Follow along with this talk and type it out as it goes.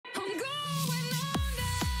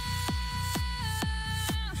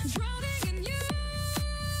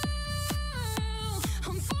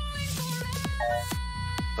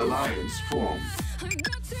Alliance formed. I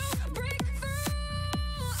got to break through.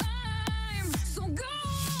 I'm so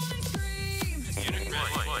gone and free. Unit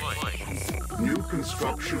ready. New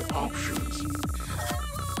construction options.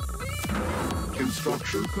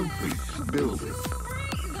 Construction complete. Building.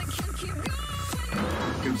 I can't keep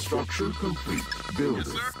going. Construction complete. Yes, Building.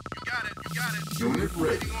 sir. You got it. You got it. Unit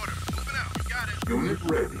ready. Waiting order. Moving out. You got it. Unit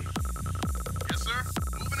ready. Yes, sir.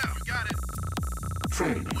 Moving out. You got it.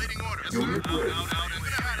 Training. Waiting order. Yes, Unit sir. ready. Out, and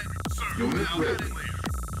clear. Got it. Sir. Unit out, ready. and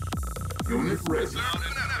clear. Unit ready. Sir, out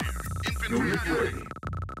and clear. Infantry Unit out. ready.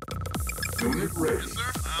 Unit ready. Yes,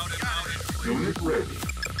 sir. Out and clear. Unit ready.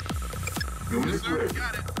 Unit Yes, sir. ready.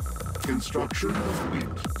 Got it. Construction complete.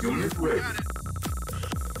 Unit ready. Got it.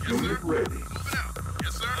 Yes, Unit sir. ready. Moving out.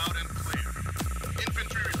 Yes, sir. Out and clear.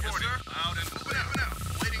 Infantry reporting. Yes, sir. Out and moving out.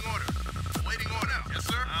 Waiting order. Waiting order. Yes,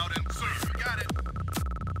 sir. Out and sir. You got it.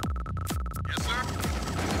 Yes, sir.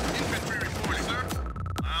 Infantry reporting. Yes, sir.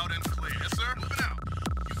 Out and clear. Yes, sir. Moving out.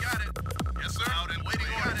 You got it. Yes, sir. Out and waiting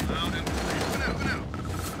order. Out and clear. Moving out. Moving out.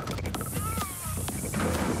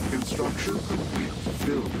 Construction complete.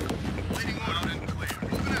 Building. Waiting order. Out and clear.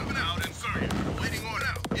 Moving out. Moving out. And sir. Waiting order.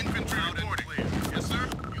 Out. Infantry reporting. Clear. Yes, sir.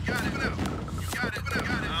 You got it. Moving out. You got it. Moving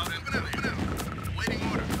out. Out and clear. Moving out. Waiting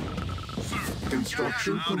order. Sir.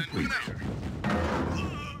 Construction complete.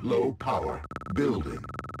 Low power. Building.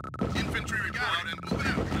 Infantry reporting. Out and moving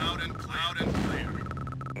out. Out and clear. Out and clear.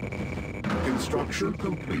 Construction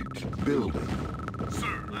complete. Building.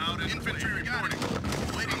 Sir. Out and infantry reporting.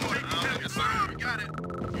 Waiting order. Out and yes, sir. You got it.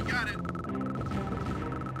 You got it.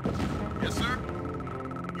 Yes, sir.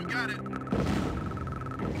 You got it.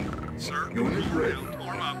 Sir. Unit ready.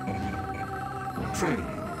 Warm up. Training.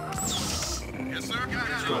 Yes, sir. Got it.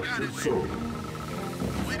 Got Structure it. sold.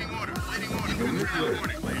 Waiting order. Waiting order. Unit Infantry ready.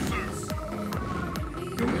 reporting. Please, sir.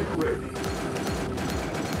 Unit ready.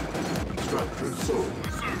 Structure sold.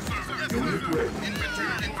 Sir, sir, sir. Yes, Unit sir. ready.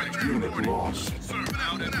 Infantry Unit reporting. lost. Sir,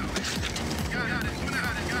 out and out. Got it. Moving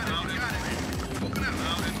out. Got it. Got it. Moving out.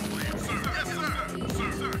 Out and clear. Sir. Yes, sir. Sir,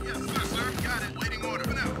 sir. Yes, sir, sir. Got it. Waiting order.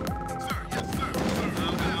 Moving out. Sir. Yes, sir. Sir.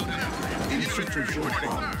 Out and out. Infantry Insufficient reporting.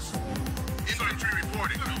 funds. Infantry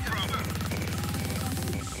reporting. No problem.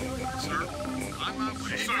 Sir, I'm on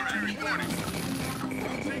way. Infantry reporting.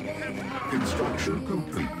 Construction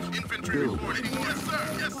complete. Infantry Building. reporting. Yes, sir.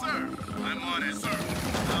 Yes, sir. I'm on it, sir.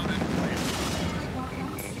 Out and clear.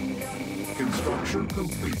 Construction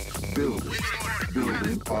complete. Building. Waiting order.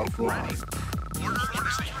 Building offline. Order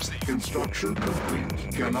received. Construction complete.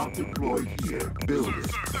 Cannot deploy here. Building.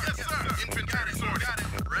 Sir, yes, sir. Infantry reporting. Got it.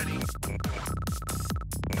 Ready.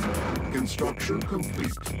 Construction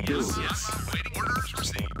complete. Building. Yes. Waiting orders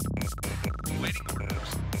received. Waiting orders.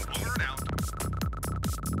 Over and out.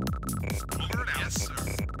 Over and out. Yes, sir.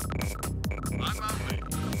 I'm on way.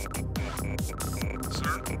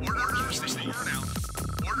 Sir, orders received. Over and out.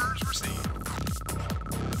 Orders received.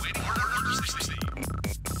 Waiting orders received.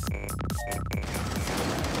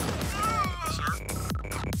 Sir.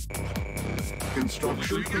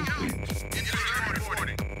 Construction complete. Infantry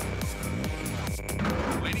reporting.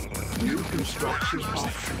 Waiting orders. New construction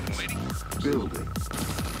options. Waiting orders. Building.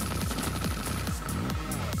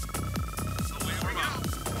 Away we go.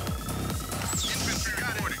 Infantry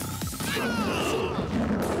reporting.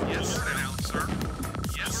 Yes, over and out, sir.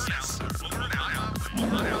 Yes, yes, sir. Over and out.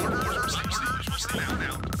 Over and out. Orders received. Over and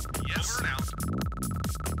out. Yes, over and out.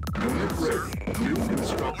 Unit ready. New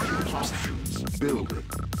construction options. Building.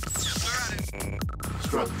 Yes, sir.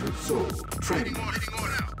 Structure sold. Training. Waiting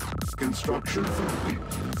order out. Construction complete.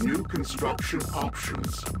 New construction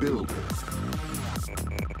options. Building.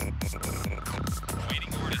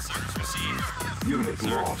 Waiting orders, sir. Received. Unit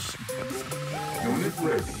lost. Unit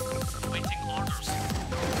ready. Waiting orders.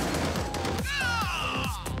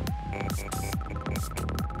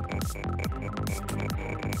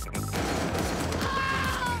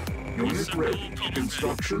 Unit ready.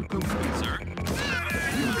 Construction complete. Sir.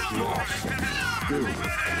 Unit lost. Building.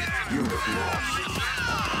 Unit lost.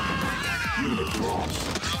 Unit lost.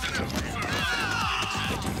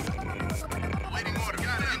 Waiting order.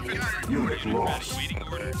 Got it. Infantry. Unit lost. Waiting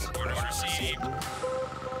orders. Orders received.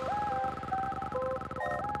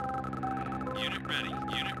 Unit ready.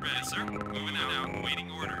 Unit ready. Yes, sir. Moving out. Waiting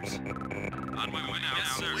orders. On my way now.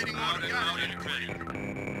 Yes, sir. Waiting order. Got it. Unit ready.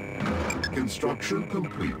 Construction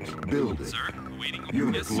complete. Building. Sir. Waiting orders.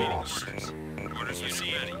 Unit Yes, sir. lost. Orders. Orders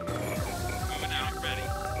received. Ready. Moving out. Ready.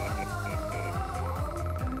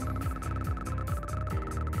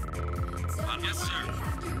 On yes, sir.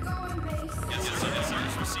 Yes, yes, sir. Yes, sir.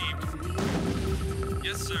 Orders received.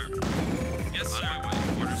 Yes, sir. Yes, sir. On my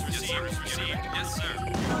way. Orders received. Orders received. Yes, sir.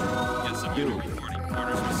 Yes, sir. Building. Reporting.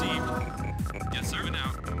 Orders received. Yes, sir. Moving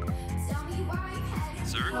out.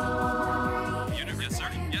 Sir. Unit, yes, sir.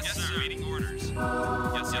 Yes, sir. Waiting orders.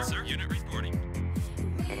 Yes, sir. Unit reporting.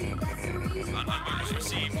 On orders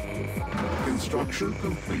received. Construction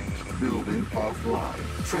complete. Building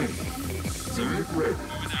offline. Training. Unit ready.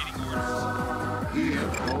 Waiting orders.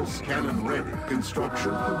 EM pulse cannon ready.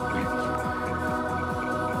 Construction complete.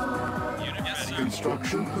 Unit, yes, sir.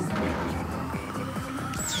 Construction complete.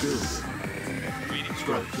 Building. Waiting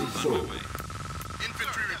Structure on my sold. way.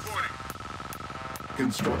 Infantry reporting.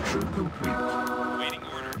 Construction complete. Waiting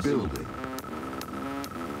orders. Building.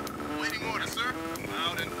 Waiting order, sir.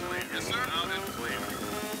 Loud and clear. Yes, sir. Loud and clear.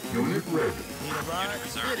 Unit ready. Unit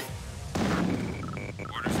reserved.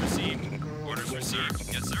 Orders received. Orders received.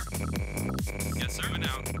 Yes, sir. Yes, sir. Moving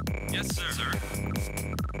out. Yes, sir. Sir.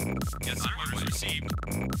 Yes, sir. Orders received.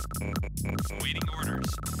 Waiting orders.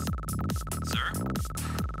 Sir.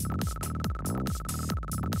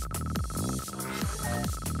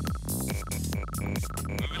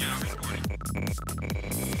 Moving out. Reporting.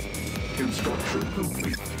 Construction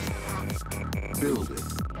complete. Building.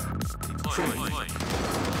 Training.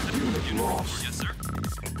 Unit lost. Yes, sir.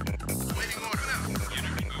 Waiting order now.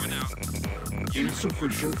 Unit moving out.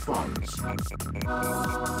 Insufficient funds.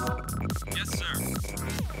 Yes, sir.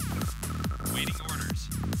 Waiting orders.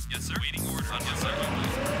 Yes, sir. Waiting orders. Yes, sir.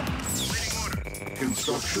 Waiting order.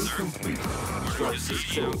 Construction complete. Structure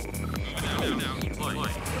sold. Moving out. Now. Deploy.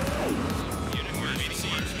 Unit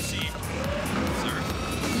orders received. Sir.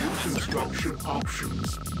 New construction options.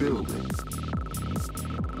 Building.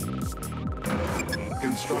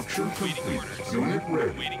 Construction complete. Unit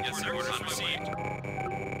ready. Waiting. Yes, sir. Orders received.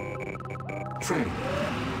 Training.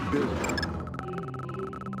 Building.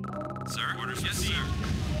 Sir. Orders received.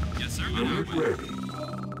 Yes, sir. Unit ready.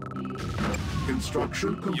 Construction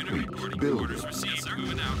Unit complete. reporting. Building. Orders received. Yes, sir.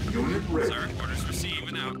 Moving out. Unit ready. Sir. Orders received.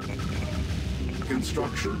 Moving out.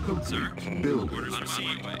 Construction Sir. complete. Building. Orders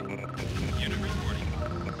received. Unit reporting.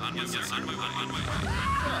 On my way. On my way. On my way.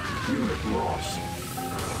 Unit lost.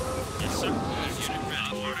 Yes, sir. Unit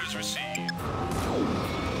ready. Orders received.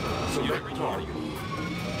 Select target.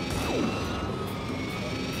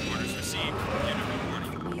 Orders received. Unit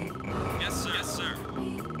reporting. Yes, sir. Yes, sir.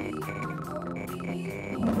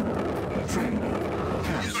 Training.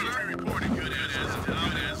 Cancel. Infantry reporting. Good as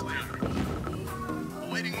loud as clear.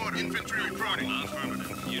 Waiting order. Infantry reporting.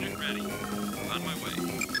 Affirmative. Unit ready. On my way.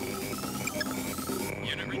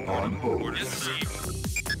 Unit On reporting. hold. Orders received.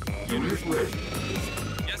 Unit ready.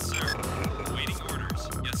 Yes, sir. Waiting orders.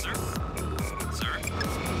 Yes, sir. Sir.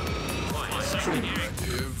 Yes, sir. Training.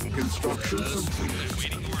 Construction complete.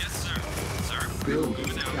 Waiting orders. Yes, sir. Sir. Building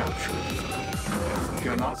Moving out. captured.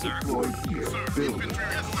 Cannot Sir. deploy here. Building. Infantry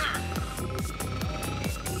reporting.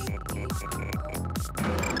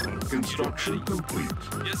 Construction complete.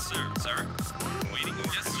 Yes, sir. Sir. Waiting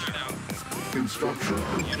orders. Yes, sir. Now. Construction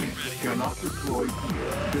complete. Cannot deploy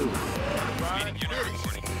here. Building. Waiting unit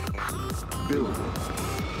reporting. Building.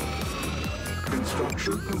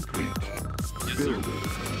 Construction complete. Yes, sir. Building.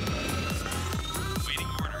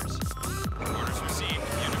 Waiting orders. Orders received.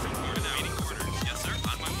 Unit reporting. Waiting orders. Yes, sir.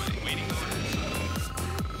 On my way. Waiting orders.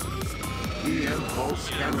 EM pulse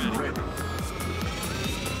cannon ready.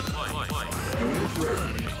 Unit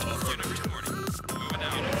ready. Unit reporting. Moving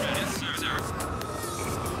out. Unit ready. Yes, sir. Sir.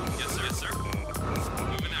 Yes, sir. Yes, sir.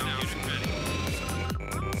 Moving out. Unit ready.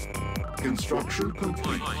 Construction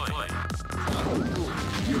complete.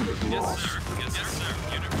 Unit Yes, lost. sir. Yes, sir.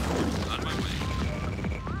 Unit reporting. On my way.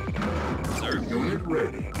 Sir. Unit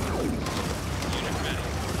ready. Unit ready.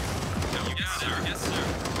 No, you got it. Yes, sir.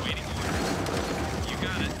 Waiting orders. You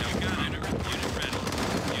got it. You got it. Unit ready.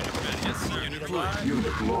 Unit ready. Yes, sir. Unit ready.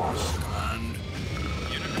 Unit lost.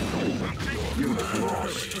 Unit reporting. Unit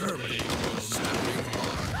lost.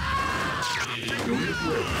 Unit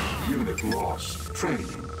ready. Unit lost. Training.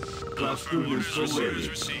 Cluster missile Orders ready.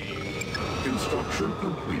 received. Construction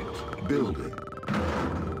complete. Building.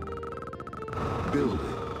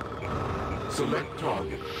 Building. Select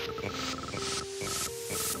target.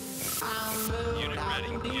 Unit ready.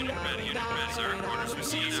 Unit ready. Unit ready. Sir. Orders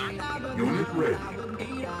received. Unit ready.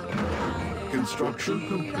 Construction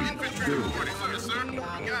complete. Infantry Building. reporting. Yes, sir. You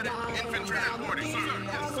got it. Infantry reporting, sir.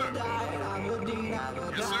 Yes, sir.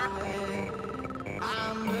 Yes, sir.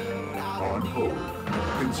 On hold.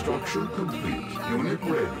 Construction complete. Unit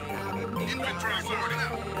ready. Infantry reporting.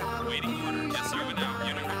 Waiting order. Yes, sir. Now.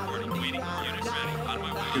 Unit reporting. Waiting. Unit ready. On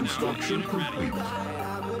my way. Construction Now. Unit ready.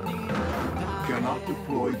 complete. Cannot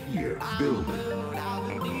deploy here. Building.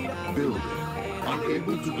 Building.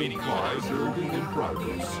 Unable to comply. Building in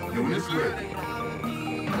progress. Unit ready.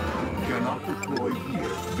 Cannot deploy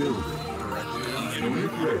here. Building.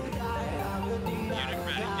 Unit ready.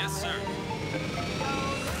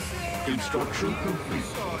 Construction complete.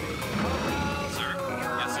 Sir.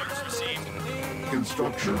 Yes, sir. Orders received.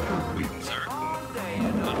 Construction complete. Sir.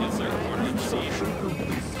 Yes, sir. Orders received. Construction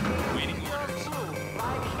complete. Waiting orders.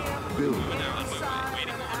 Building. Moving out on my way.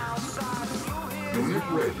 Waiting orders. Unit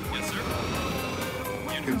ready. Yes, sir.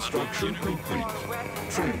 Unit Construction unit complete. reporting.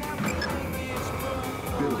 Training.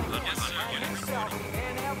 Building. Yes, sir. Unit reporting.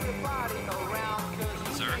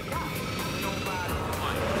 Sir.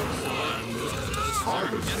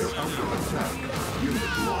 Harvester under attack.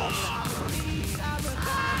 Unit lost.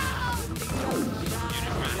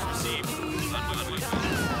 Unit ready. Received. On my way.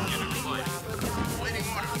 Unit reporting. Waiting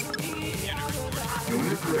order. Unit reporting.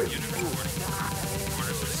 Unit ready. Unit reporting.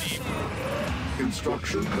 Orders received.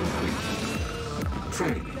 Construction complete.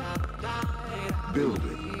 Training.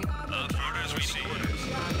 Building. Orders received.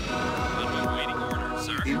 On my waiting orders,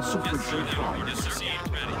 sir. Insufficient Yes, sir. funds. Orders received.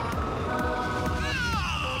 Ready.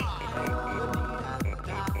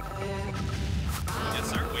 Yes,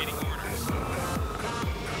 sir. Waiting orders.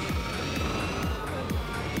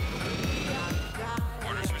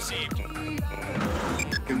 Orders received.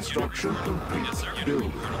 Construction complete. Yes, sir. Unit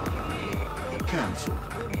Building. reporting. Cancel.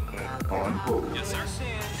 On hold. Yes, sir. Yes,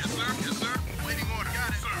 sir. Yes, sir. Waiting order. Got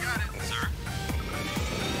it, sir. Got it. Sir.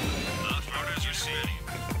 Orders received.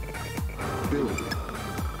 Building.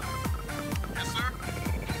 Yes, sir.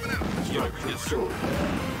 Moving out. Structure Yes, sir. sold.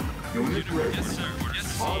 Unit ready. Yes, sir. Orders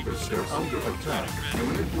received. Harvester under attack.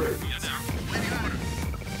 Unit ready. Yes, sir. Waiting order.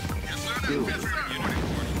 Yes, sir. Building. Yes, sir. Unit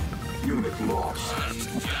reporting. Unit lost. Unit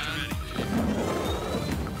ready.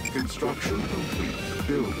 Construction complete.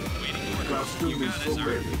 Building. Waiting orders. Cluster You got it, missile sir.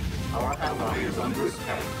 ready. Our ally is under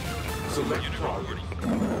attack. Select Unit target.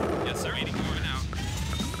 reporting. Yes, sir. Waiting moving out.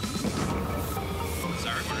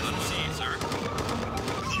 Sir, orders received, sir.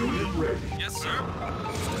 Unit ready. Yes, sir.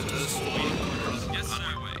 Waiting orders. Yes, on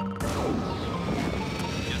my way.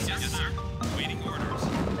 Yes, yes, sir. Waiting orders.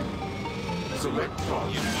 Select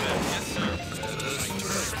target. Unit ready. Yes, sir.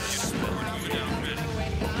 Unit reporting. Moving out. Ready.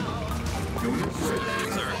 Unit ready.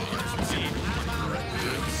 Yes, sir. Orders received.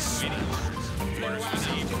 Waiting orders. Orders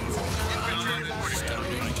received. Infantry reporting.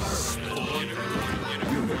 Unit reporting. Unit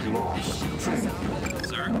Unit lost. Training.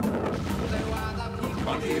 sir.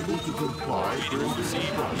 Unable to comply during Orders this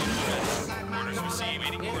received. process. Unit ready. Orders received.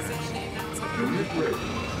 Waiting orders. Unit ready.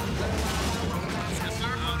 Yes,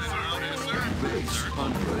 sir. Out, yes, sir. Base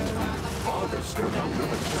under attack. Harvester under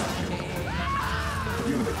attack.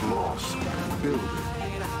 Unit lost. Building.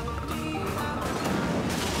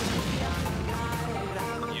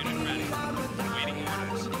 Unit ready. Waiting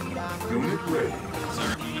orders. Unit ready. Sir,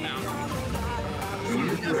 moving out.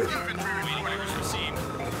 Unit ready. Infantry Waiting orders received.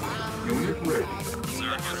 Unit ready.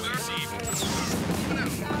 Sir, orders received.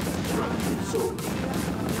 Structure sold.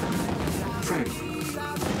 Training.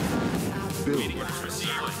 Waiting Building. orders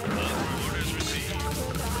received. Orders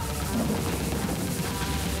received.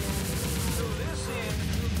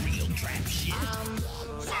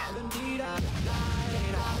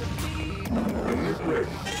 Unit ready.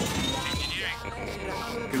 Engineering.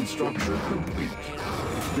 Construction complete.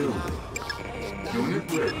 Building.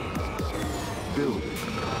 Unit ready. Building.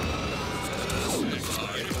 Unit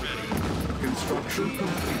ready. Construction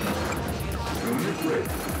complete. Unit ready.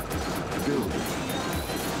 Building.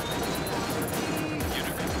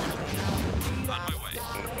 Unit reporting. On my way.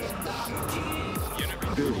 Unit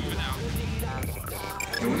reporting. Building. Moving out.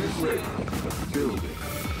 Unit ready. Building.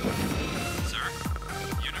 Sir.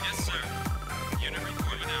 Unit. Yes, sir. Unit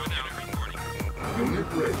reporting. Moving out. Unit reporting. Unit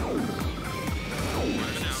ready.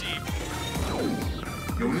 Orders received.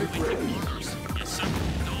 Unit ready. Orders. Yes, sir.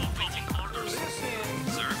 No waiting orders.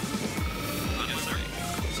 Sir. Yes, sir.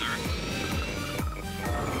 Sir.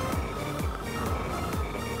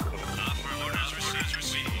 Orders received.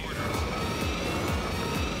 Receiving orders.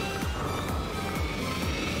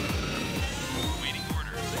 Waiting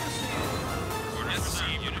orders. Orders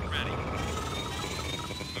received. Unit ready.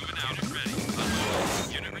 Moving out. Unit ready. On my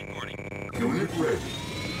way. Unit reporting. Unit ready.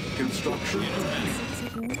 Construction Unit ready.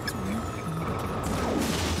 complete.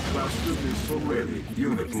 Cluster missile ready.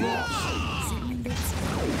 Unit lost.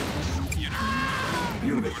 Unit.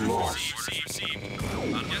 Unit Orders lost. received. Received.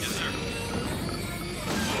 Yes, sir.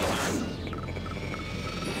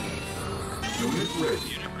 Unit ready.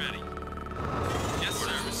 Unit ready. Yes,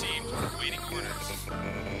 sir. Received. Waiting orders.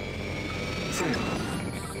 Training.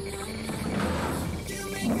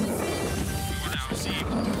 Moving out. Received.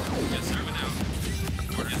 Yes, sir. Moving out.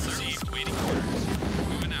 Orders received. Waiting orders.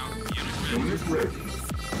 Moving out. Unit ready. Unit ready.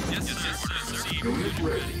 Yes, sir. Orders received. Unit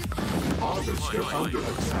ready. Harvester under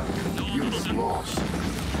attack. Unit lost.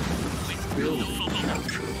 Building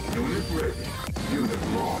captured. Unit ready. Unit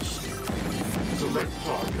lost. Select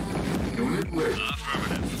target. Unit ready.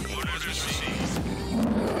 Affirmative. Orders received.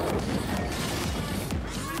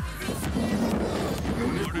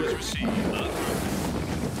 Unit Orders ready. received. Affirmative.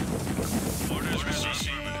 Orders received.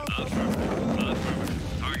 Affirmative.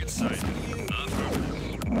 Affirmative. Target sighted. Affirmative.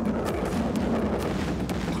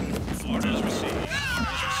 Orders received.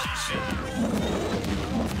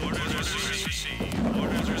 Orders received.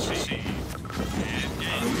 Orders received.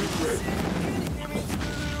 Engage. Unit ready.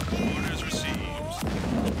 Orders received.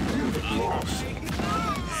 Unit lost.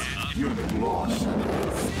 Unit lost.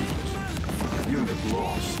 Unit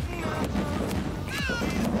lost.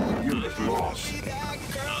 Unit lost.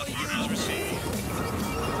 Orders received.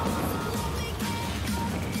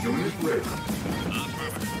 Unit ready.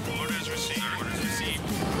 Affirmative. Orders received. Orders received.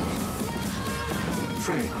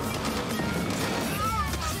 Train.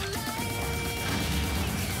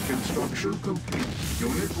 Construction complete.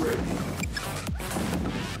 Unit ready.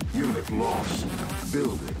 Unit lost.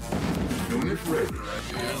 Building. Unit ready.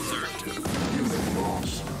 Sir. Unit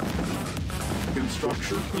lost.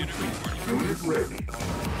 Construction complete. Unit ready.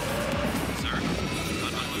 Sir.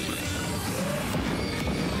 On my way.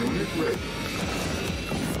 Unit ready.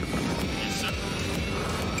 Yes, sir.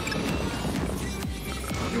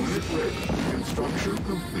 Unit ready. Construction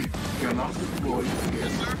complete. Cannot deploy here.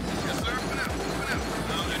 Yes, sir. Yes, sir. Open out.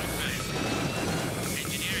 Out in phase.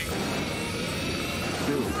 Engineering.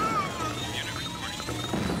 Building. Unit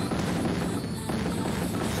reporting.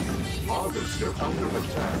 Harvester under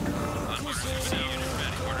attack. Onwards. Unit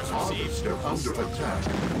ready. Orders received. Harvester under attack.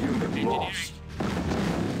 Unit lost.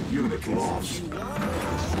 Unit lost.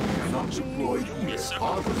 Cannot deploy here.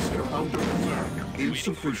 Harvester under attack.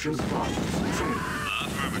 Insufficient funds. Train.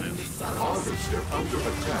 Affirmative. Harvester under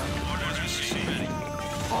attack. Orders received.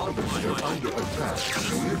 Harvester under attack.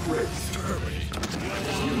 Unit ready.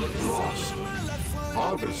 Unit lost.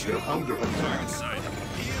 Harvester under attack. Sighted.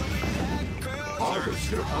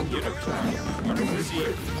 Harvester under attack. Unit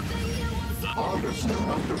ready. Harvester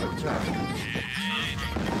under attack.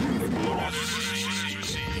 Unit lost. Orders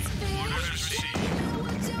received. Orders received.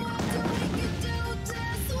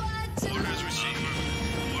 Orders received.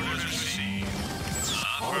 Orders received.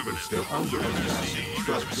 Harvester under attack.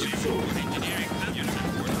 Structure sold. Engineering. Unit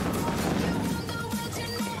reporting.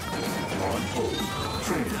 On hold.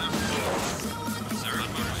 Train. Sir. On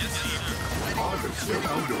board. Yes, sir. Harvester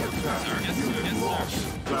under attack. Unit lost.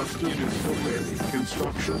 Cluster missile ready.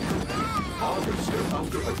 Construction complete. Harvester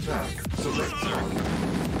under attack. Select target.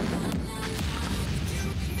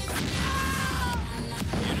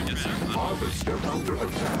 Unit yes, sir. Harvester under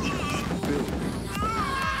attack. Building.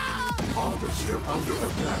 Harvester under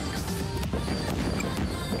attack.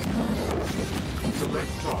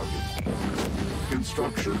 Select target.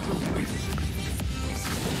 Construction complete.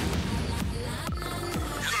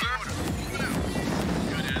 Yes, sir. Open out.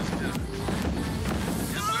 Good as done.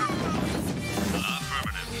 Yes, sir.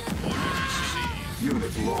 Affirmative. Orders received.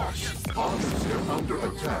 Unit lost. Harvester under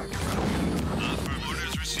attack. Affirmative.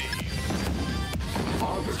 Orders received.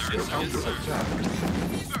 Harvester under attack.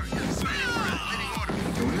 Sir, yes, sir. Waiting order.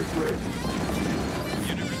 Unit ready.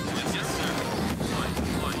 Unit yes, yes, sir. Fine.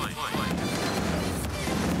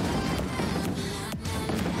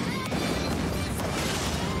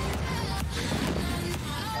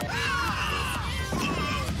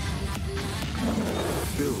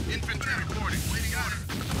 Building. Infantry reporting. Waiting order.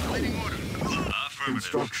 Waiting order. Affirmative.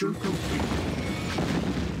 Construction complete.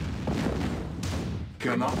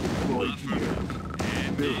 Cannot deploy here.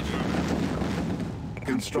 Building.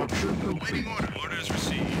 Construction complete. Waiting order. Orders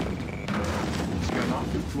received. Cannot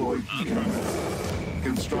deploy here.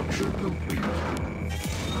 Construction complete.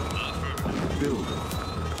 Affirmative. Building.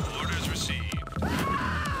 Orders received.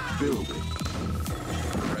 Building.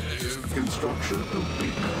 Construction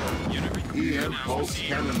complete. Unit EM pulse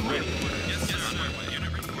cannon ready. yes, sir. On my way.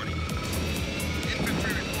 Unit reporting.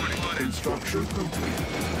 Infantry reporting. Construction complete.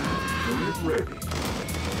 Unit ready.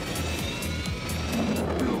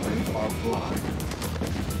 Building offline.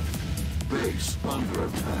 Base under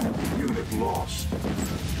attack. Unit lost.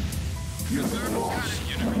 Unit lost.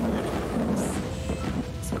 Unit reporting.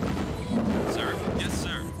 Sir. Yes,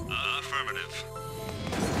 sir. Affirmative.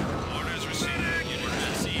 Orders received. Unit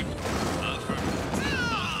received. Affirmative.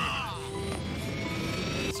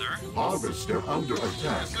 Sir. Harvester under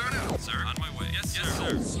attack. Sir. On my way. Yes,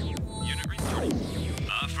 sir. Unit reporting.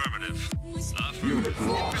 Affirmative. Affirmative. Unit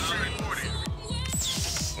lost. Infantry reporting.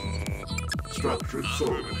 Structure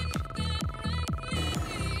sold.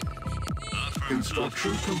 Affirmative.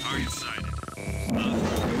 Construction complete. Target sighted.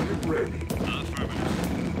 Unit ready. Affirmative.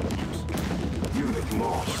 Unit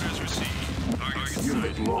lost. Orders received. Target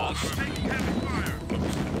Unit lost. Taking heavy fire.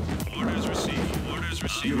 Orders received. Orders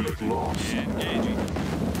received. Unit lost. Engaging.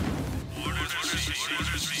 Orders received.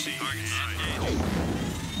 Orders received. Target engaging.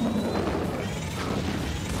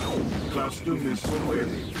 Cluster missile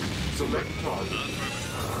ready. Select target.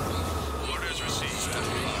 Affirmative. Orders received.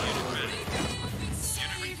 Unit ready.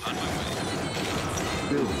 Unit on my way.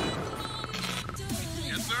 Build.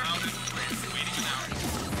 Yes, sir. Out and clear. Waiting an hour.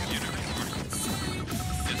 Unit reporting.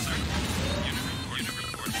 Yes, sir. Unit report. Unit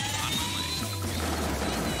reporting. On my way.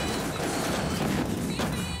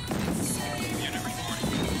 Unit reporting.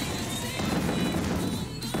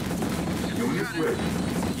 Unit ready.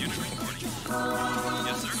 Unit reporting.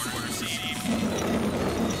 Yes, sir. Order received.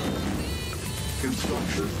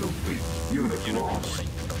 Construction complete. Unit lost.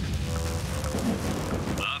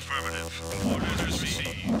 Affirmative. Orders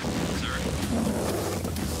received. Sir.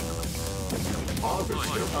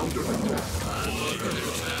 Harvester under attack.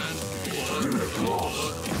 Unit lost.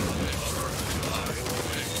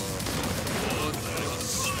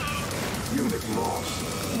 Unit lost.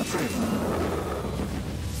 Training.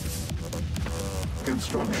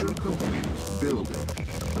 Construction complete. Building.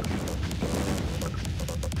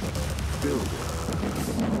 Building.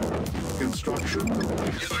 Construction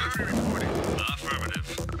complete. Yes, sir. Reporting. Affirmative.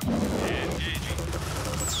 Engaging.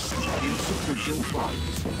 Insufficient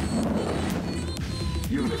funds.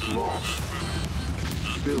 Unit lost.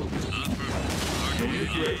 Building.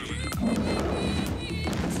 Unit ready.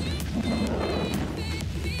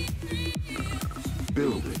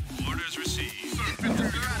 Building. Orders received.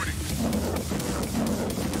 Infantry reporting.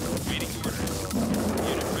 Waiting orders.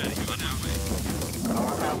 Unit ready. On our way.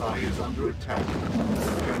 Our ally is under attack.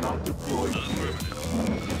 Cannot deploy here.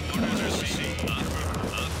 Affirmative. Orders received.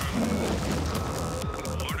 Affirmative.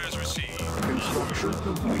 Orders received. Construction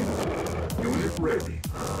complete. Unit ready.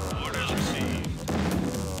 Orders received.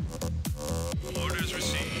 Orders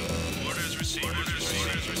received. Orders received. Orders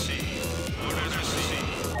received. Orders received.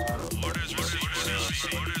 Orders received.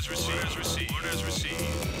 Orders received. Orders received. Orders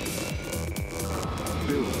received.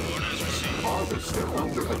 Building. Orders received. Harvester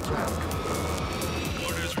under attack.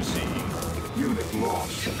 Orders received. Unit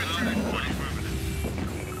lost. Infantry reporting. Affirmative.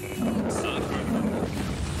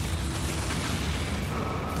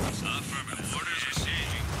 Affirmative. Orders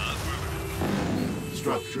received. Affirmative.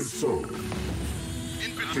 Structure sold.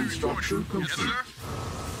 Infantry Construction reporting. Yes, complete. sir.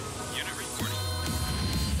 Unit reporting.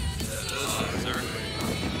 Sir.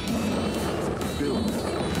 Building.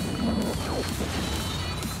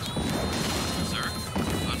 Sir.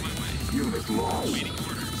 On my way. Unit lost. Waiting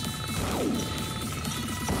orders.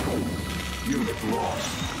 Unit lost.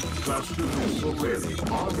 Cluster missile ready.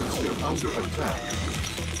 Harvester under attack.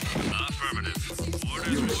 Affirmative.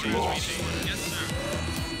 Orders Unit received. lost. Yes, sir.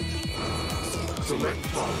 Select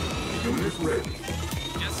target. Unit ready.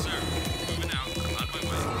 Yes, sir. Moving out. On my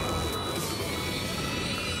way.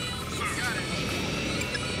 Sir, got it.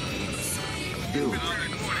 Building. Infantry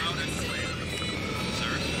reporting. Out and clear.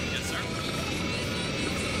 Sir. Yes, sir.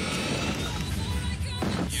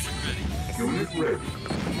 Unit ready. Unit ready.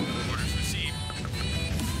 Orders received.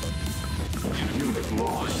 Unit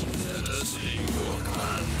lost.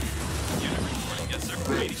 Unit reporting. Yes, sir.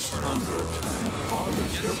 Waiting Base orders. under attack.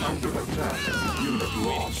 Harvester under attack. Unit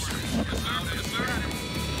lost. Yes, sir. Yes, sir.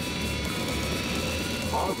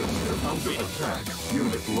 Harvester under attack.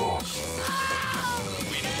 Unit lost.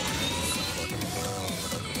 Waiting orders.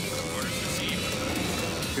 Orders received.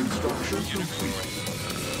 Construction complete.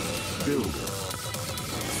 Building.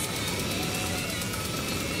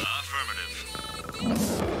 Affirmative.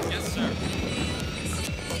 Yes, sir.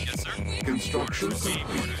 Yes, sir. Construction Received.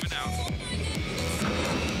 complete. Moving out.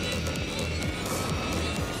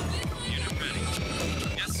 Unit ready.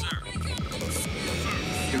 Yes, sir.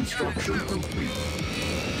 Construction complete.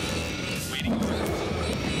 Waiting orders.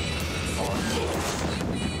 Onboard.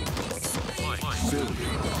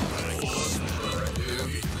 Building.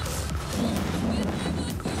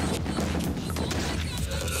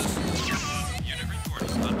 Unit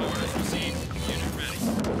reporting. On orders received. Unit ready.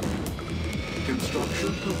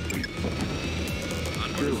 Construction complete. On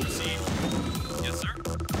orders Building. received. Yes, sir.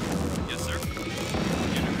 Yes, sir.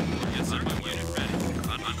 Unit report. Yes, sir. Unit ready.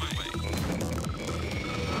 On my way.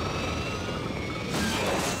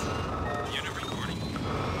 Unit reporting.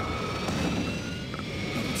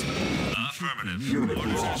 Affirmative. Unit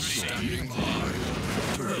Orders lost. received.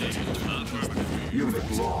 Affirmative.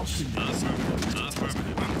 Unit lost. Affirmative.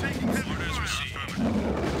 Affirmative. I'm taking heavy Orders fire. received.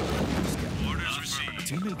 Orders received.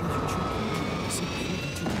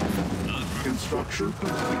 Construction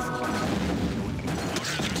complete.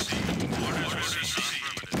 Orders received. Orders received.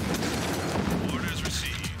 Orders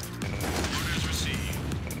received. Orders received.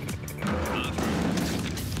 Affirmative.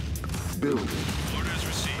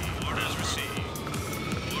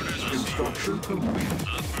 complete.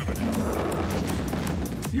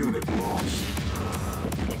 Unit lost.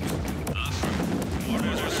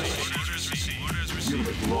 Orders received. Orders received. Orders received.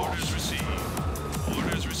 Unit lost. Orders received.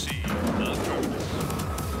 Orders received. Affirmative.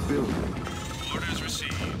 Building. Orders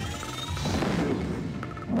received.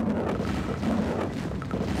 Building.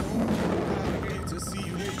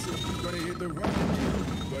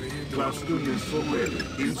 Cluster missile ready.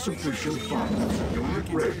 Insufficient funds. Unit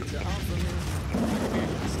ready.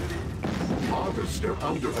 Harvester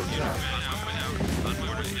under attack.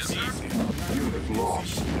 Orders received. Unit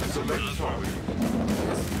lost. Select target.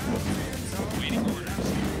 Waiting orders.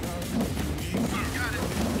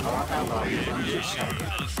 Our ally is under attack.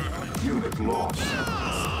 Unit lost.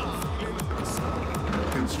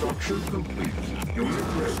 Construction complete. Unit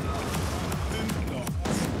ready.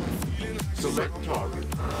 Select target.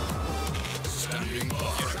 Standing by.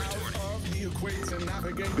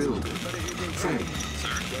 Building. Train.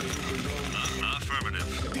 Affirmative.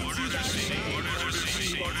 Orders received. Orders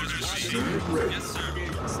received. Orders received. Unit ready. Yes, sir.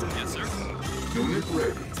 Yes, sir. Unit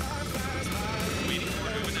ready. Waiting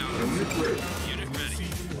order without. Unit ready. Unit ready.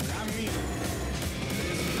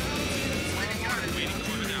 Waiting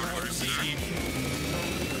order without. Order received.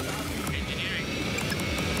 Engineering.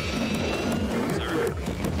 Unit Sir. ready.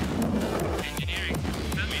 Engineering.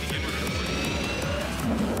 Waiting order.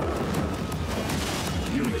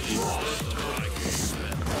 Unit lost.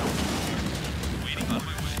 Waiting on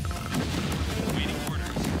my way. Waiting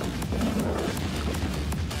orders.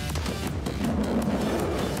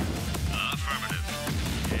 Affirmative.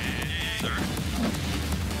 Sir.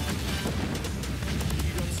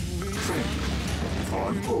 Train.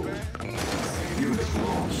 On hold. Unit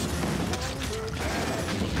lost.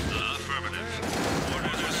 Affirmative.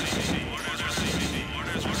 Orders received. Orders received.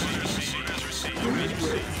 Orders received. Orders received. Unit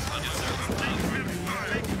ready. Yes, sir. Affirmative.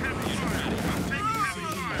 Unit ready.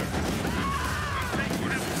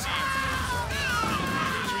 Orders received.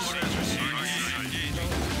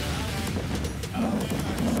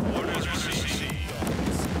 Orders received. Orders received.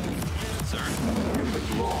 Sir. Unit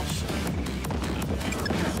lost.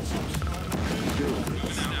 Cancelled. Building.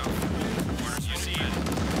 Moving out. Orders received.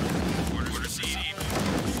 Orders received.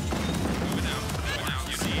 Moving out. Moving out.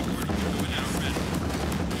 Received. Moving out. Ready.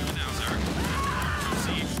 Moving out, sir. Orders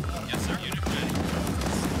received. Yes, sir. Unit ready.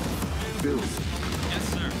 Building. Yes,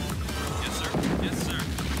 sir. Yes, sir. Yes, sir.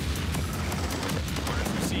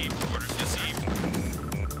 Orders received. Orders received.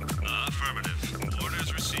 Affirmative. Orders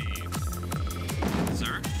received.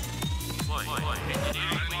 Sir?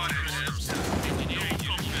 Engineering. Engineering.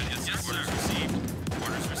 Unit ready. Yes, sir. Orders received.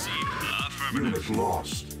 Orders received. Affirmative. Unit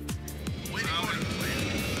lost.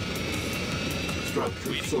 Structure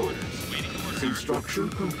Waiting sorted. orders. Waiting orders. Construction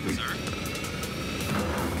complete. Sir?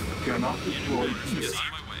 Cannot Unit deploy orders. Yes, here. on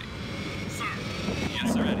my way. Yes,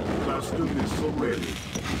 sir. Ready. Cluster missile ready.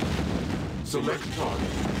 Select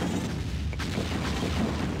target.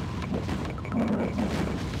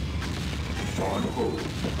 On hold.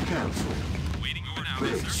 Cancel. Waiting over now.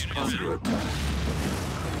 Yes, Base sir. Unit under ready.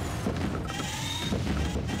 attack.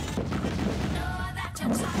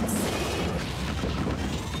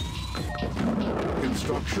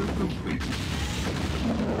 Construction complete.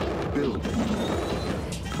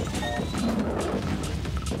 Building.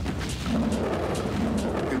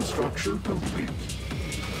 Construction complete.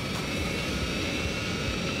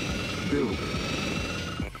 Building.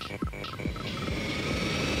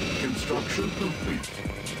 Construction complete.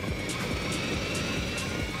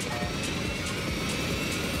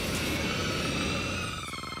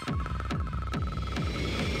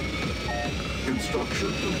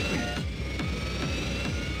 Construction complete.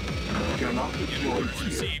 Cannot deploy Orders here.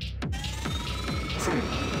 received. Train.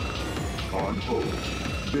 On hold.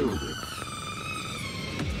 Building.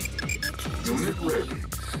 Unit ready.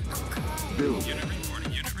 Building. Unit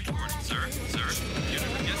reporting. Unit reporting. Sir? Sir?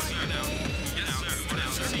 Unit. Yes, sir. Now. Yes, sir.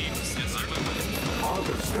 Orders received. Yes, sir.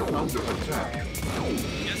 Harvester under attack.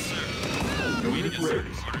 Yes, sir. Unit Yes, sir.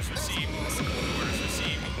 ready. Orders received. Orders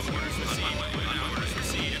received. Orders received. Orders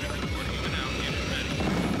received. Unit reporting. Moving out. Unit ready.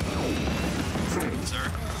 Train. Sir?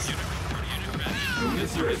 Unit reporting. Unit ready. Unit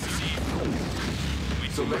Yes, sir. ready. Received.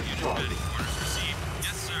 Wait, Select unit target. ready. Orders received.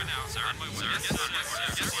 Yes, sir. Now, sir. On my way. Yes, sir. Yes, sir.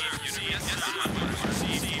 Yes, sir. Unit. Yes, sir. On my way. Orders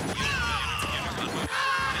received. Unit on my way.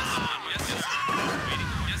 Yes, sir. Yes, sir.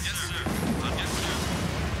 Waiting. Yes, sir. Yes, sir.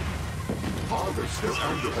 Harvester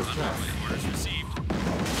under attack. Orders received.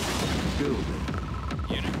 Building.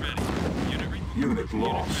 Unit ready. Unit ready. Unit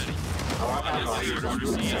lost. Our ally is under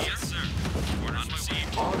attack. Yes, sir. Orders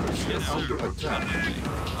received. Harvester Yes, sir. under attack.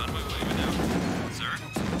 On my way without. Sir?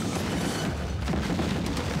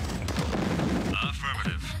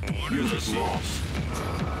 Affirmative. Orders Unit received. lost.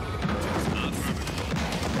 Affirmative.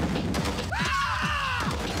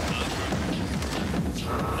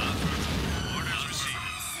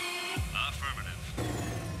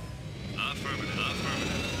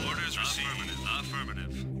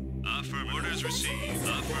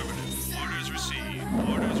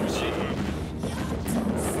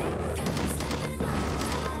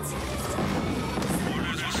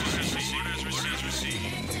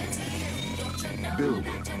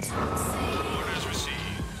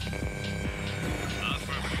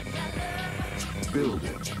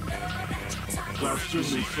 Building. Cluster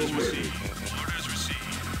missile ready. Orders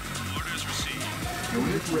received. Orders received.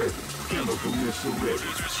 Unit ready. Chemical missile ready.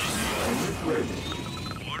 Unit ready.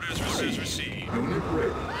 Orders received. Unit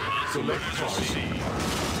ready. Select target. Orders received.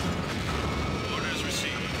 Orders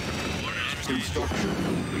received. Construction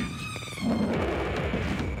complete.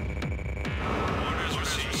 Orders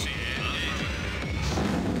received.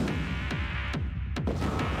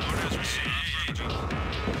 Orders received.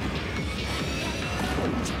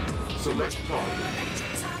 Select target.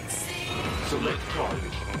 Select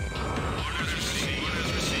target. Orders received.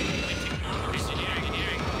 Orders received.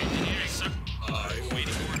 Engineering, sir.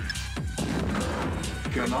 Waiting orders.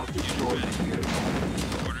 Cannot destroy here.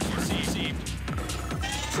 Orders received.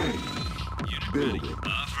 Training. Unit Building. ready.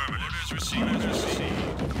 Affirmative. Orders received. Orders received.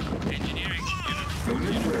 Engineering.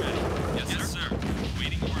 Unit ready. Yes, sir.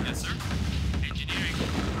 Waiting orders. Yes, sir. Engineering.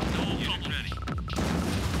 No unit ready.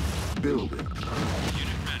 Building.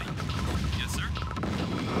 Unit ready. Yes, sir.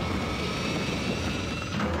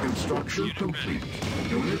 Construction Unit complete.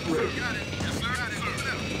 Unit ready. Got it. Yes, sir. Got it. Moving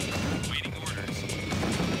out. Waiting orders.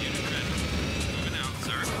 Unit ready. Moving out,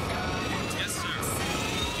 sir. Yes, sir.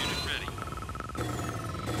 Unit ready.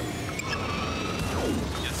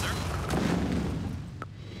 Yes, sir.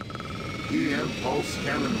 EM pulse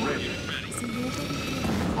cannon ready. Unit ready.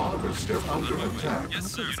 Harvester under attack. Yes,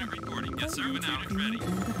 sir. Unit reporting. Yes, sir. Moving out. Unit ready.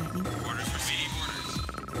 Orders received. Orders.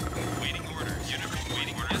 Waiting orders. Unit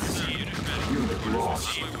waiting orders. Yes, sir. Unit ready. Unit Orders lost.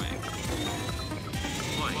 received.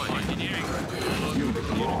 Engineering. Unit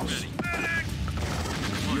lost. Ready.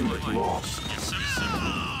 Unit lost. Yes, sir. Yes, sir.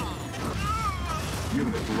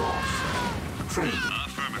 Unit lost. Training.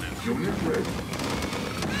 Affirmative. Unit ready. Unit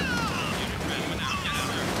ready. Moving out. Yes,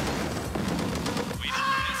 sir. Waiting.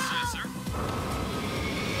 Yes, sir. Yes, sir.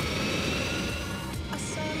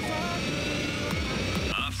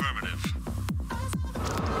 Affirmative.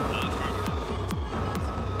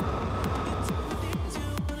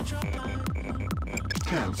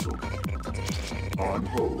 Cancel. On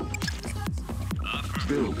hold.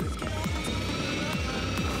 Building.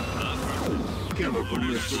 Chemical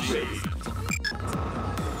missile ready.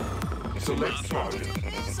 Select target.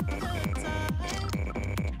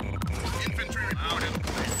 Infantry out in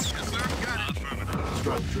place. Yes, sir. Got it.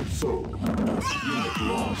 Structure sold. Unit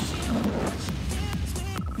lost.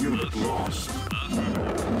 Unit lost.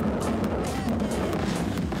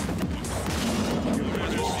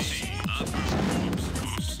 Unit lost.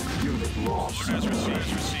 Unit lost. Orders received.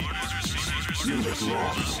 Orders received. Unit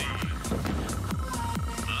lost.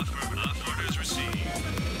 Orders received.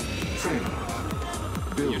 Training.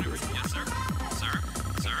 Building. Yes, sir. Sir.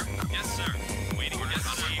 Sir. Yes, sir. Waiting. Yes,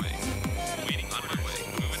 on my way. Waiting on my way.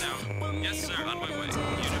 Moving out. Yes, sir. On my way.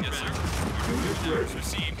 Unit. Yes, sir. Unit Orders ready.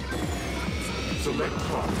 received. Select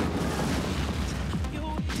target.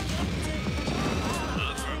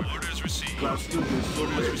 Orders received. Cluster missile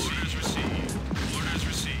Orders ready. received. Orders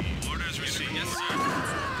received. Orders received. Yes, sir.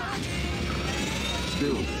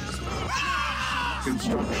 Building.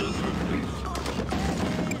 Construction complete.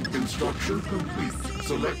 Construction complete.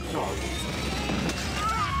 Select target.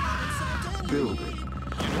 Building.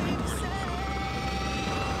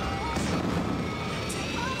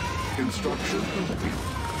 Construction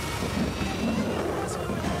complete.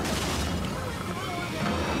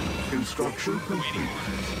 Construction complete.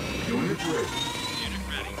 Unit ready. Unit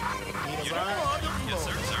ready. Unit ready. Yes,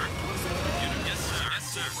 sir. Sir. Unit. Yes, sir. Yes,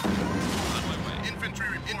 sir. On my way. Infantry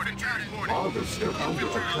reporting. Harvester under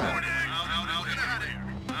attack. Out and out of here.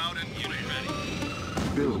 Out and Unit ready.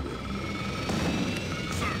 Building.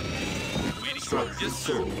 Waiting. Structure Yes,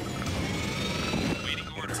 sir. sold. Waiting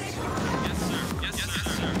orders. Yes, sir. Yes, yes,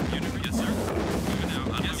 sir. Unit. Yes, sir. Moving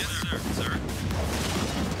out. Yes, sir. Sir.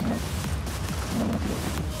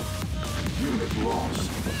 Unit lost.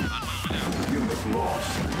 Unit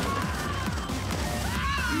lost.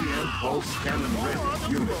 EM pulse cannon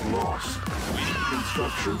ready. Unit lost.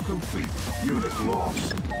 Construction complete. Unit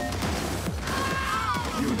lost.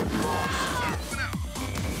 Unit lost.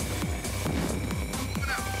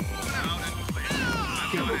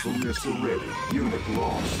 Chemical missile ready. Unit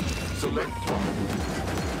lost. Select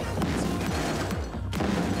target.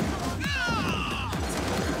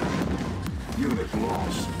 Unit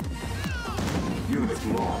lost. Unit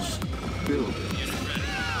lost. Building. Unit ready.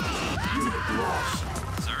 Unit lost.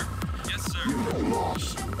 Sir. Yes, sir. Unit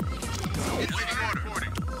lost. waiting order.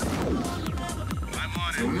 I'm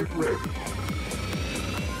on it. Unit ready.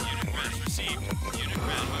 Unit ready. Received. Unit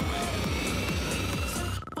ready. My way.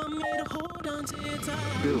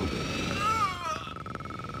 Building.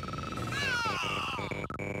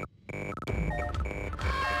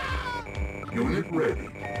 Unit ready.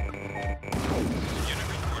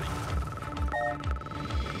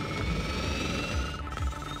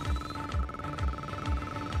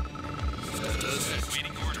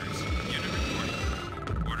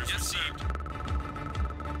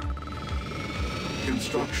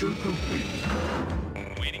 Construction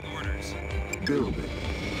complete. Waiting orders. Building.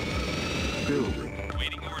 Building.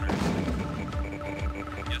 Waiting orders.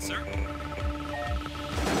 Yes, sir.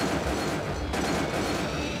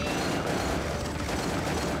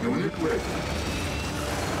 Unit ready.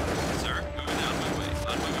 Sir, moving out my way.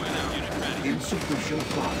 On my way now. Unit ready. Insufficient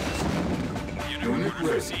funds. Unit Unit orders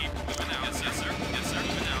ready. received. Moving out. Yes, yes, sir. Yes, sir.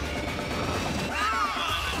 Moving out.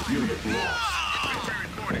 Unit lost. Infantry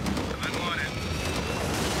reporting. I'm on it.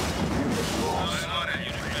 Unit lost. I'm on it.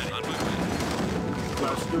 Unit ready. On my way.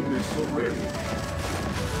 Cluster missile ready.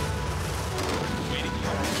 Waiting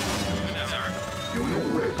orders. Moving out, sir. Unit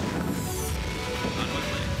ready. On my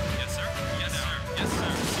way. Yes, sir. Yes, sir. Yes, sir.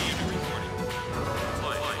 See unit reporting.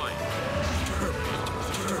 Flight.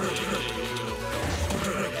 Unit ready. Yes,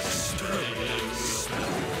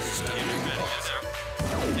 sir. Yes, sir. Yes, sir.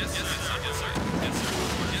 Yes, sir. Yes, sir.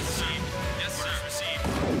 Yes, sir. Yes, sir. Received.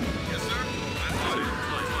 Yes, sir. I'm on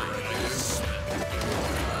it.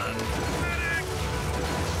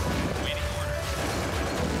 Waiting orders.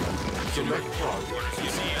 Select target. Orders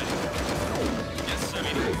received. Yes, sir.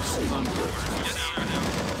 Waiting Base orders. under. Yes, sir. Now.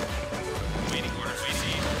 Waiting orders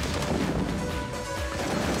received.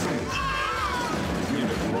 Finished.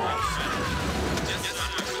 Unit lost. Yes, sir.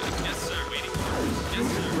 Yes, sir. Waiting orders. Yes,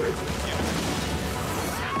 Unit sir. ready.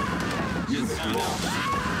 Unit lost.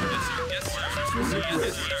 Yes, sir. Yes, sir. Unit Yes,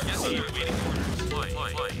 ready. sir. Yes, sir. Waiting orders.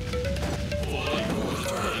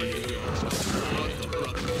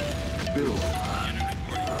 Building. Unit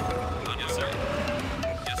reporting. Yes, sir.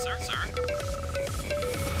 Yes, sir. Sir.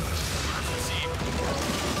 Orders received.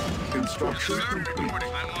 Construction Yes, sir. complete.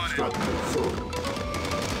 Reporting. I'm on it. Structure sold.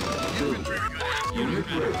 Building. Unit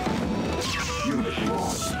ready. Unit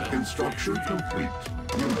lost. Construction complete.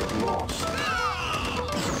 Unit lost.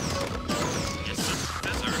 Yes, sir.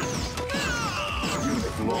 Yes, sir.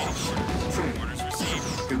 Unit lost. Finished. Orders received.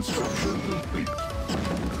 Construction complete.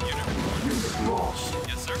 Unit reporting. Unit lost.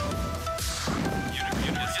 Yes, sir.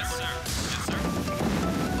 Unit. Yes, sir. Yes, sir.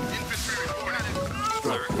 Infantry reporting.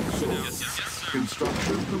 Structure Yes, sold. yes, yes, sir.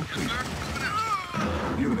 Construction Yes, complete. sir. Moving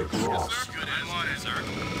out. Unit Yes, lost. sir. Good. I'm on it. Sir.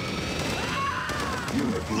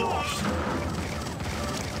 Unit lost.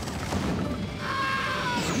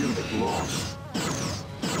 Unit lost.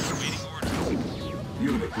 Waiting orders.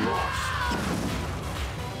 Unit lost.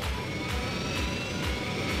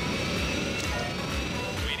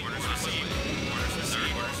 Waiting orders received. Orders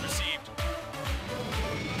received. Orders received.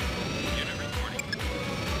 Unit reporting.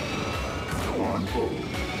 On hold.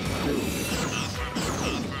 Building.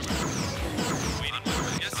 Waiting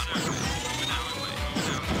order. Yes, sir. Moving out my way.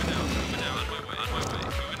 Moving out. Moving out. Moving out. On my way.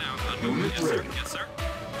 Moving out. On my way. Unit Yes, sir. ready. Yes, sir.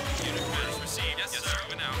 Unit orders received. Yes, sir.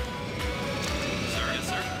 Moving out. Sir. Yes,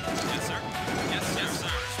 sir. Yes, sir. Yes, yes,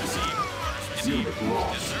 sir. Orders received. Orders received. Unit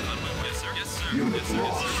lost. Yes, sir. On my way. Yes, sir. Yes, sir. Unit Yes, sir. Yes,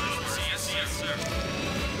 lost. sir. Orders received. Yes, yes, sir.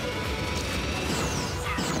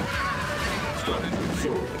 Structure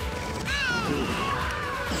sold.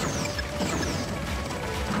 Building.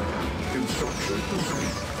 Construction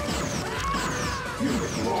complete.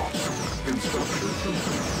 Unit lost. Construction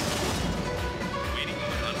complete. Waiting on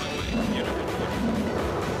my way. Unit reporting.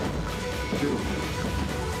 Building.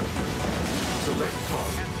 Select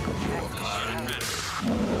target. Unit ready.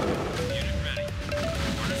 Unit ready.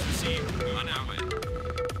 Orders received. On our way.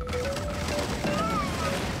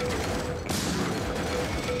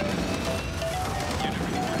 Unit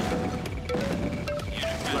reporting.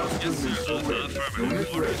 Unit ready. Cluster Yes, sir. missile ready. Unit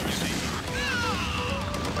ready.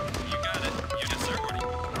 You got it. Unit sir. Reporting.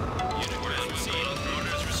 Unit orders received.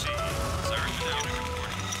 Orders received. Sir, unit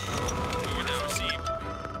reporting. Orders received.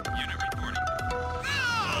 Unit reporting.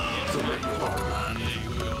 Select target.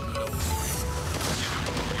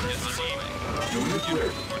 Orders received. Unit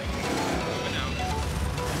ready. Moving out.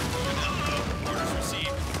 Moving out. Orders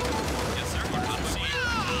received. Yes, sir. Orders received.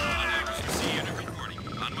 Orders received. Unit reporting.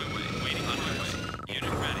 On my way. Waiting. On my way.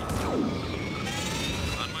 Unit ready.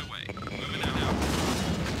 On my way. Moving out.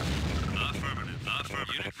 Affirmative.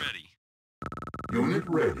 Affirmative. Unit ready. Unit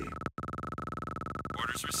ready.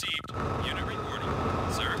 Orders received. Unit reporting.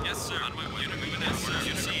 Sir. Yes, sir. On my way. Unit moving out. Orders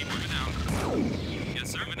received. Moving out. Yes,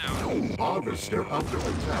 sir. Moving out. Harvester under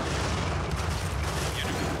attack.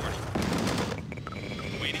 Unit reporting.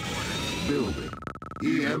 Waiting orders. Building.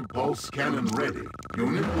 EM pulse cannon ready.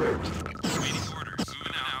 Unit ready. Waiting orders.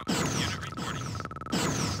 Moving out. Unit reporting.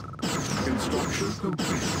 Construction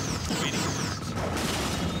complete. Waiting orders.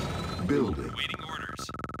 Building. Waiting orders.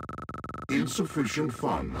 Insufficient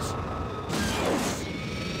funds.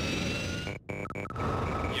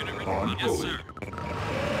 Unit On reporting. Yes, hold. sir.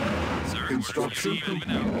 Sir. Construction Orders received.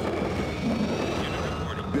 Moving out. Unit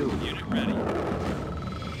reporting. Building. Unit ready.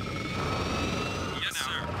 Yes,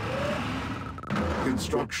 sir.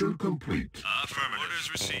 Construction complete. Affirmative.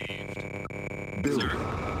 Orders received. Building.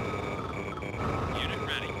 Unit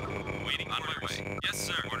ready. Awaiting on my way. Yes,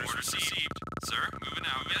 sir. Orders received. Sir, moving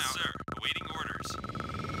out. Yes, sir. Awaiting orders.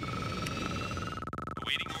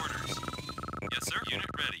 Awaiting orders. Yes, sir. Unit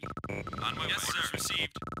ready. On my way. Yes, sir. Orders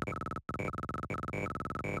received.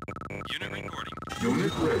 Unit reporting.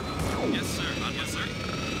 Unit ready. Yes, sir. On yes, sir.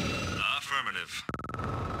 Affirmative.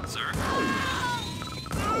 Sir.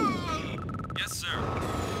 Yes, sir.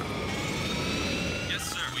 Yes,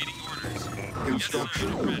 sir. Waiting orders. Construction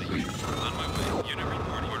Yes, sir. Unit ready. complete. On my way. Unit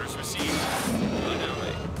reporting. Orders received. On our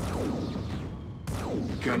way.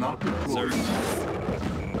 Cannot deploy. Sir.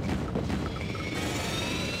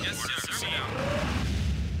 Yes, sir. Moving out.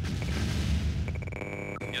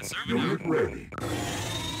 Yes, sir. Moving Unit out. ready.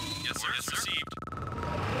 Yes, sir. Yes, received. On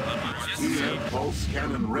my way. Yes, EM received. pulse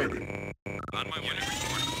cannon ready. On my way. Unit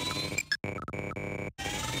reporting.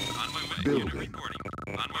 On my way. Building. Unit reporting.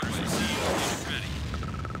 On my way. Received. Unit ready.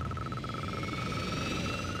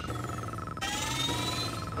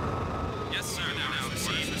 Yes, sir. Now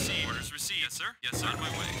received. Received. Orders received. Yes, sir. Yes, sir. On my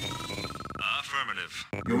way. Affirmative.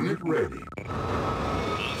 Unit ready.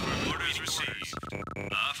 Affirmative. Orders received.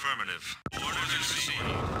 Affirmative. Orders received.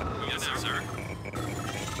 Yes, sir.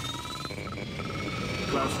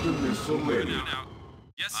 Cluster missile ready. Now.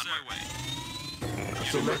 Yes, sir. On my way.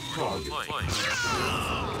 Select target.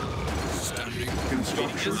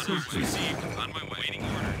 Construction Yes, sir. complete. Received. On my way. Waiting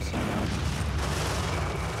orders.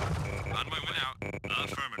 On my way out.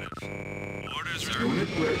 Affirmative. Orders, sir. Unit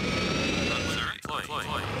ready. Sir.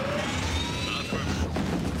 Affirmative.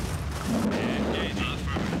 Engage.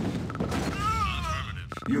 Affirmative. Affirmative.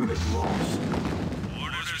 Unit lost.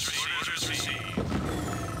 Orders received. Orders received.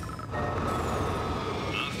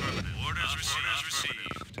 Affirmative. Orders received.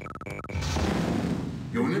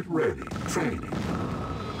 Unit ready. Training.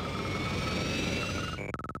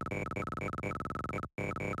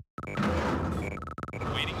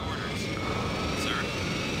 Waiting orders. Sir.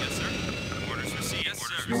 Yes, sir. Orders received. Yes,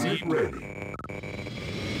 sir. Unit Received. ready.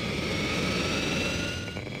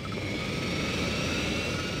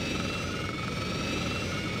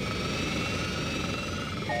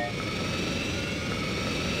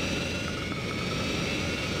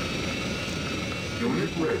 Unit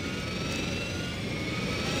ready.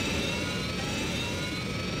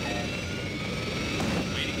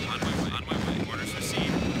 Waiting on my way. On my way. Orders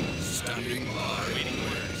received. Standing by. Waiting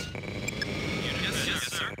orders. Unit. Yes,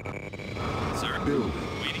 sir. Sir. Building.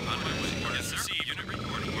 Waiting on my way. Orders received. Unit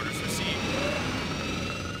reporting. Orders received.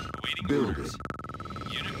 Awaiting Building. orders.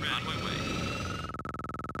 Unit ready. On my way.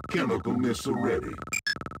 Chemical missile ready.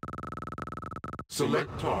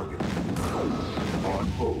 Select target. On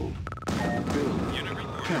hold. Building. Unit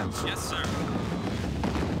reporting. Cancel. Yes, sir.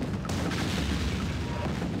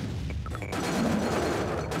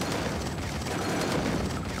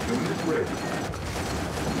 Unit ready.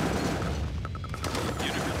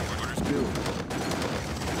 Unit reporting. Orders. Building.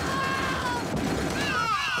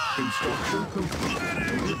 Construction complete.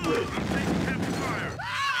 Unit ready. Heavy fire.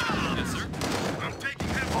 Yes, sir. I'm taking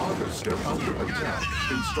heavy Harvester under attack.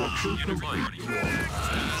 Construction Unit complete. reporting.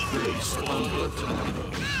 Base under attack.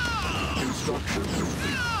 Construction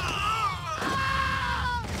complete.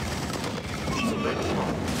 Select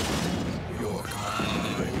target. Your command.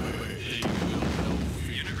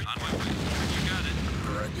 Unit on my way. You got it.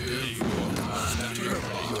 Directive. Your command. Your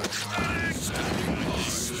command. Standing by.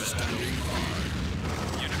 Standing by.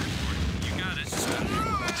 Unit reporting. You got it. Standing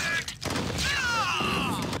by.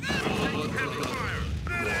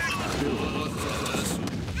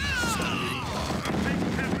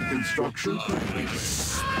 Construction complete.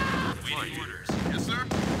 Waiting orders. Yes, sir.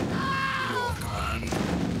 Your command.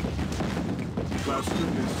 Cluster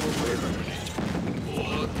missile ready.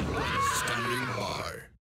 Standing by.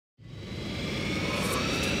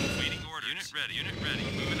 Waiting orders. Unit ready. Unit ready.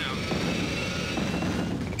 Moving out.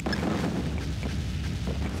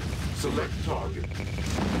 Select target.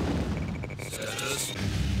 Status.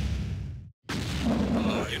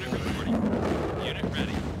 Unit reporting. Unit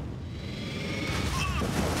ready.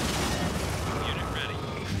 Unit ready.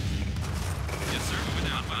 Yes, sir.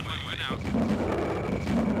 Moving out. On my way out.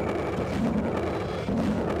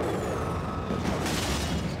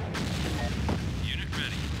 Unit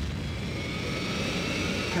ready.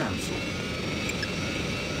 Cancel.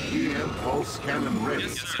 EM pulse cannon ready.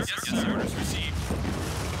 Yes, sir. Yes, sir. Orders received.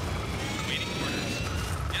 Waiting orders.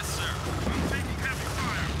 Yes, sir. I'm taking heavy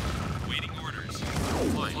fire. Waiting orders.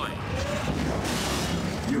 Flight.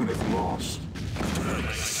 Unit lost.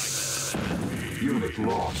 Unit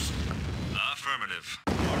lost. Affirmative.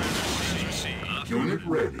 Orders received. Unit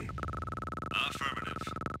ready. Affirmative.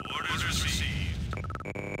 Orders received.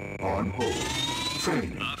 on hold.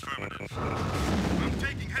 Training. Affirmative. I'm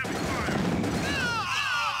taking heavy fire.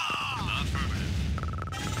 Affirmative.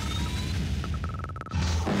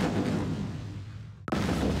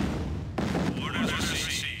 Orders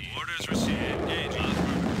received. Orders received. Engage.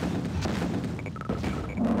 Affirmative.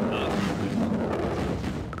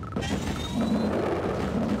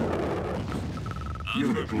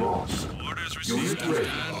 Unit lost. Orders received. Unit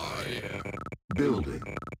ready. Building.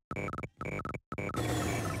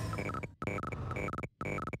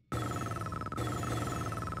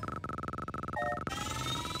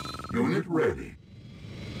 Unit ready.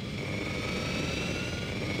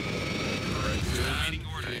 Awaiting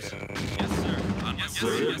orders. Yes, sir. On my way.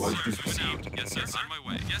 Player Yes, was sir. received. Yes, sir. On my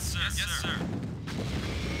way. Yes, sir. Yes, sir.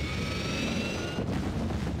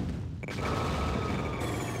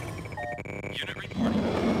 Unit reporting.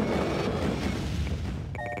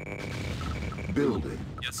 Building.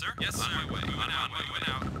 Yes, sir. Yes, sir. On my way. On out. Moving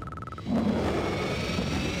out.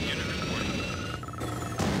 Unit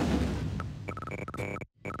reporting.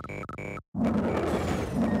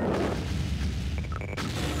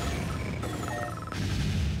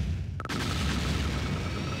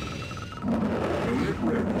 Unit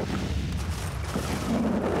ready.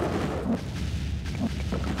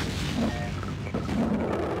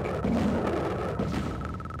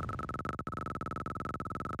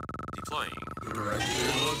 Deploying.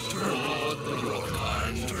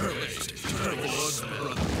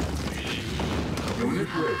 Unit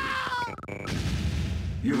ready.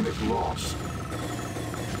 Unit lost.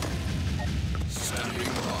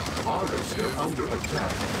 Harvs are under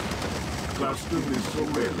attack. Class 2 is so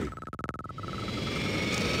ready.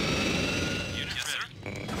 Unit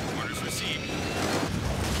ready. Orders received.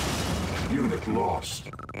 Unit lost.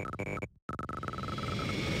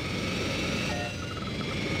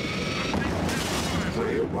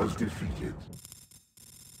 Player was defeated.